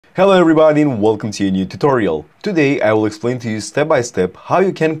Hello everybody and welcome to a new tutorial. Today I will explain to you step by step how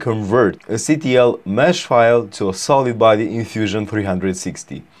you can convert a STL Mesh file to a solid body in Fusion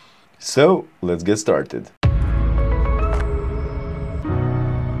 360. So let's get started.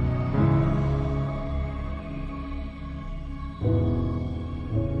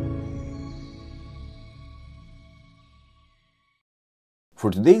 For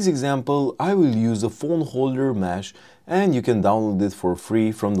today's example, I will use a phone holder mesh and you can download it for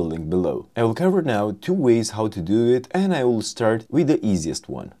free from the link below. I will cover now two ways how to do it and I will start with the easiest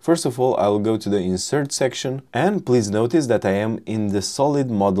one. First of all, I will go to the Insert section and please notice that I am in the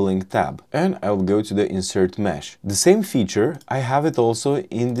Solid Modeling tab and I will go to the Insert Mesh. The same feature, I have it also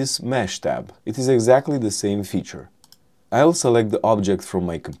in this Mesh tab. It is exactly the same feature. I will select the object from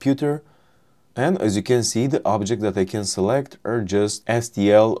my computer. And as you can see, the object that I can select are just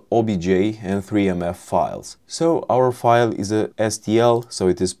STL, OBJ and 3MF files. So our file is a STL, so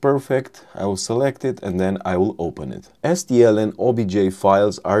it is perfect. I will select it and then I will open it. STL and OBJ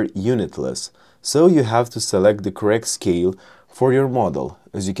files are unitless, so you have to select the correct scale for your model,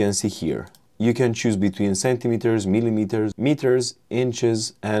 as you can see here. You can choose between centimeters, millimeters, meters,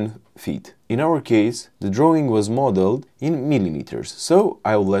 inches and feet. In our case, the drawing was modeled in millimeters, so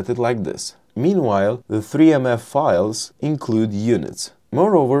I will let it like this. Meanwhile, the 3MF files include units.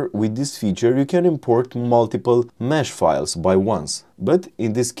 Moreover, with this feature you can import multiple mesh files by once, but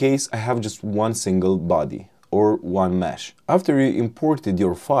in this case I have just one single body or one mesh. After you imported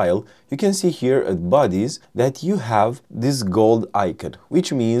your file, you can see here at bodies that you have this gold icon,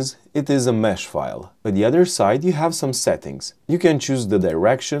 which means it is a mesh file. At the other side you have some settings. You can choose the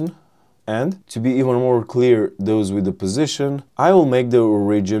direction, and to be even more clear, those with the position, I will make the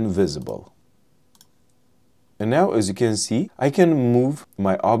origin visible. And now, as you can see, I can move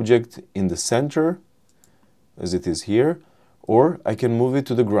my object in the center, as it is here, or I can move it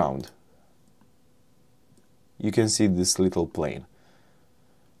to the ground. You can see this little plane.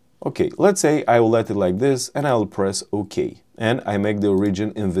 Okay, let's say I will let it like this, and I will press OK, and I make the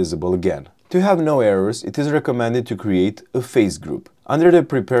origin invisible again. To have no errors, it is recommended to create a face group. Under the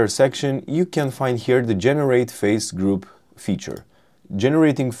Prepare section, you can find here the Generate Face Group feature.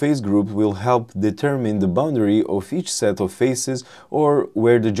 Generating face group will help determine the boundary of each set of faces or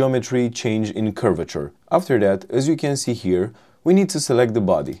where the geometry change in curvature. After that, as you can see here, we need to select the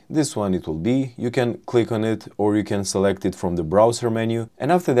body. This one it will be. You can click on it or you can select it from the browser menu. And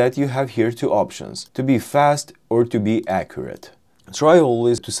after that you have here two options, to be fast or to be accurate. Try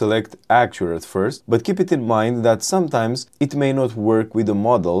always to select accurate first, but keep it in mind that sometimes it may not work with the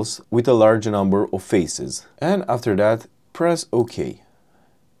models with a large number of faces. And after that, press OK.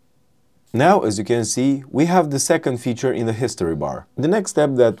 Now, as you can see, we have the second feature in the history bar. The next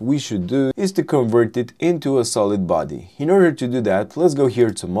step that we should do is to convert it into a solid body. In order to do that, let's go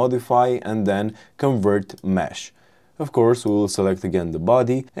here to Modify and then Convert Mesh. Of course, we will select again the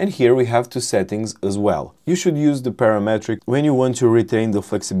body, and here we have two settings as well. You should use the parametric when you want to retain the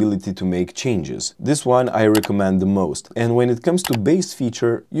flexibility to make changes. This one I recommend the most. And when it comes to base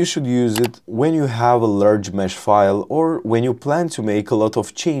feature, you should use it when you have a large mesh file or when you plan to make a lot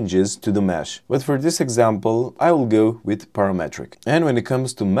of changes to the mesh. But for this example, I will go with parametric. And when it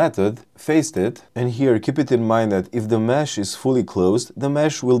comes to method, face it, and here keep it in mind that if the mesh is fully closed, the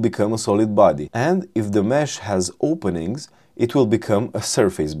mesh will become a solid body. And if the mesh has openings, it will become a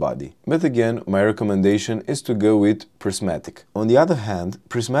surface body. But again, my recommendation is to go with prismatic. On the other hand,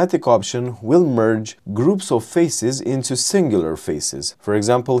 prismatic option will merge groups of faces into singular faces, for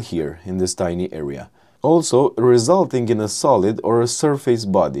example here in this tiny area, also resulting in a solid or a surface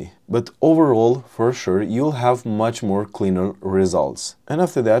body. But overall, for sure, you'll have much more cleaner results. And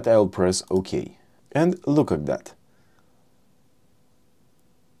after that I'll press OK. And look at that.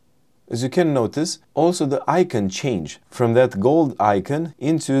 As you can notice, also the icon changed from that gold icon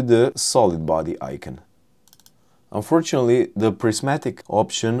into the solid body icon. Unfortunately, the prismatic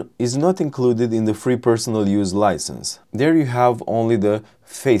option is not included in the free personal use license. There you have only the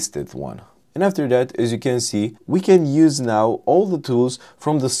faced one. And after that, as you can see, we can use now all the tools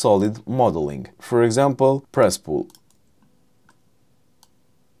from the solid modeling. For example, press pull.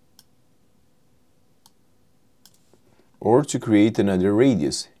 Or to create another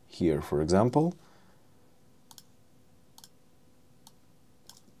radius. Here, for example,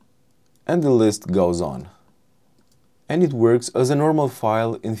 and the list goes on. And it works as a normal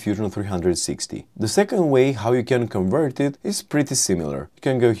file in Fusion 360. The second way how you can convert it is pretty similar. You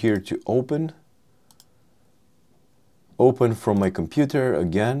can go here to Open, Open from my computer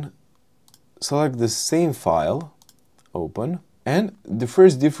again, select the same file, Open, and the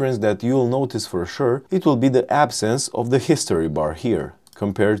first difference that you'll notice for sure, it will be the absence of the history bar here.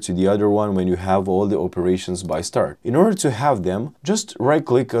 compared to the other one when you have all the operations by start. In order to have them, just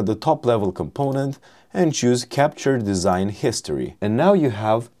right-click on the top-level component and choose Capture Design History. And now you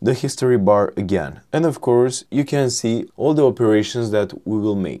have the history bar again. And of course, you can see all the operations that we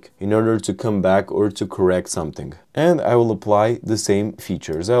will make in order to come back or to correct something. And I will apply the same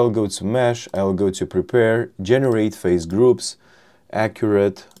features. I will go to Mesh, I will go to Prepare, Generate Face Groups,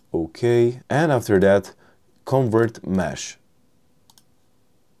 Accurate, OK, and after that, Convert Mesh.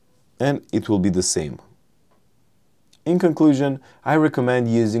 And it will be the same. In conclusion, I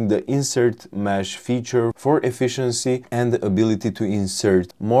recommend using the Insert Mesh feature for efficiency and the ability to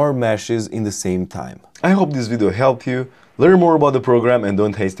insert more meshes in the same time. I hope this video helped you. Learn more about the program and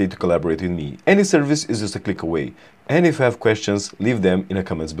don't hesitate to collaborate with me. Any service is just a click away. And if you have questions, leave them in the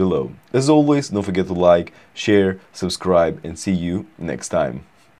comments below. As always, don't forget to like, share, subscribe, and see you next time.